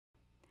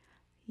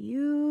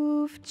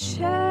You've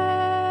changed.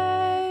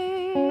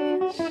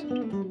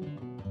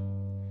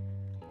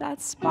 That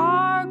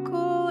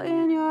sparkle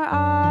in your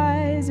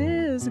eyes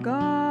is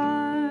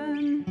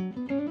gone.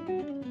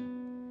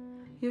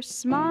 Your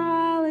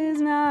smile is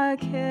now a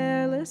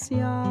careless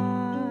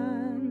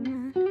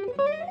yawn.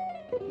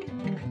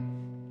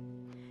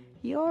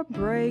 You're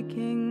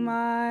breaking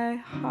my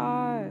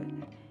heart.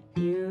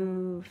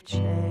 You've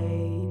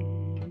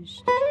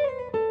changed.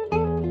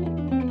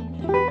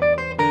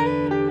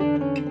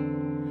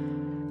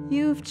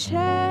 You've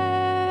changed.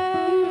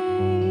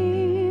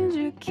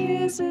 Your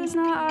kisses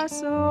now are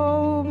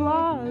so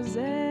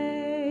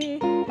blasé.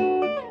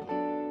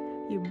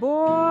 You're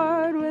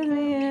bored with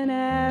me in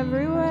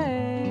every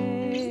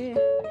way.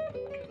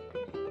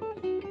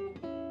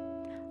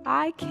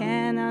 I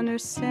can't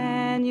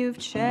understand. You've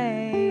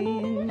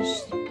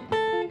changed.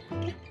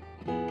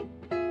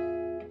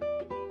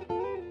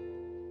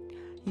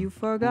 You've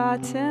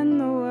forgotten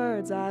the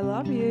words I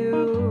love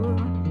you.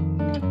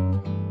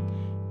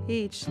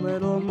 Each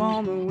little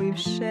moment we've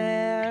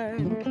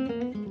shared.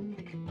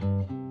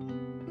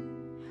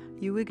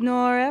 You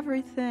ignore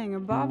everything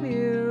above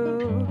you.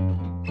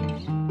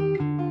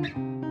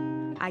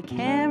 I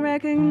can't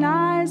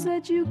recognize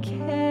that you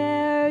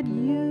cared.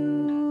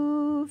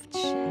 You've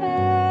changed.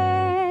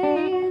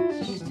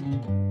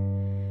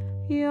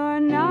 You're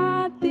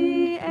not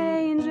the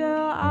angel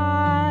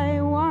I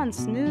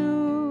once knew.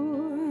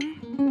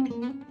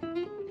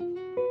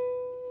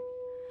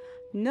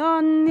 No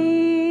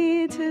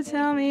need to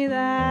tell me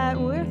that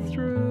we're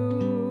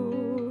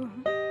through.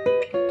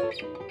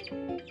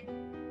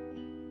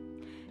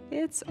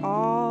 It's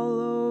all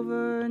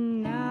over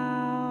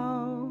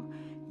now.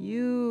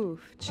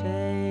 You've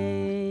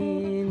changed.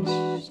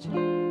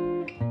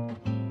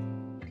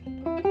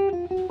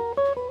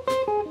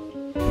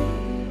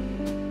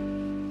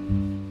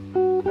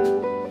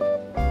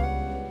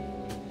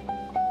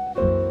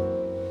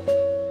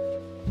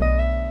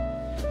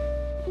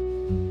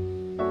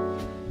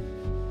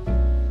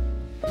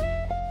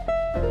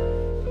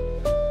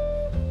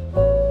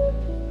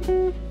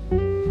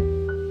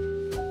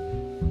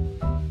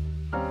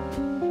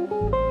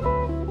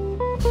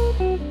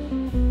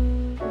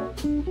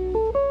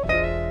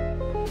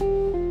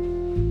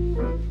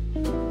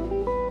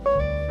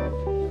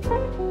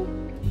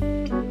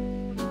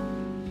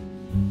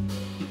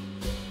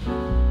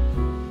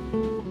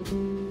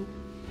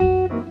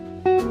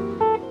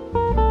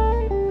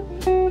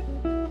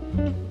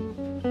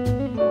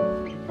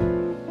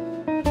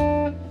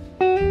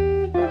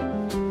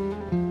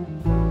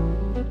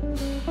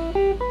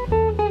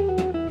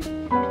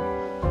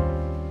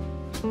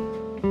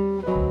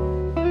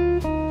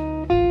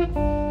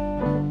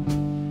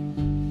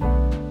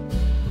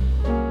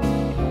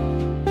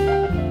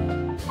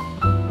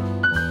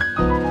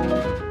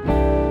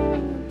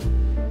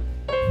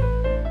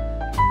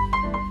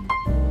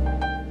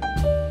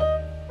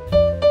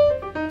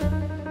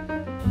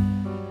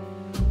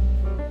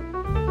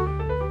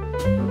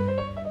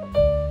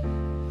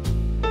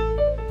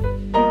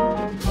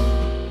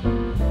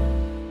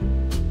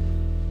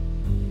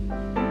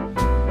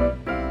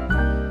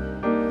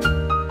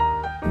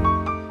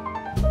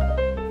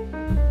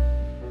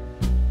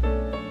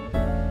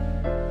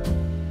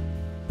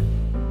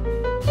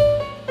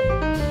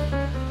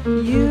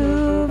 You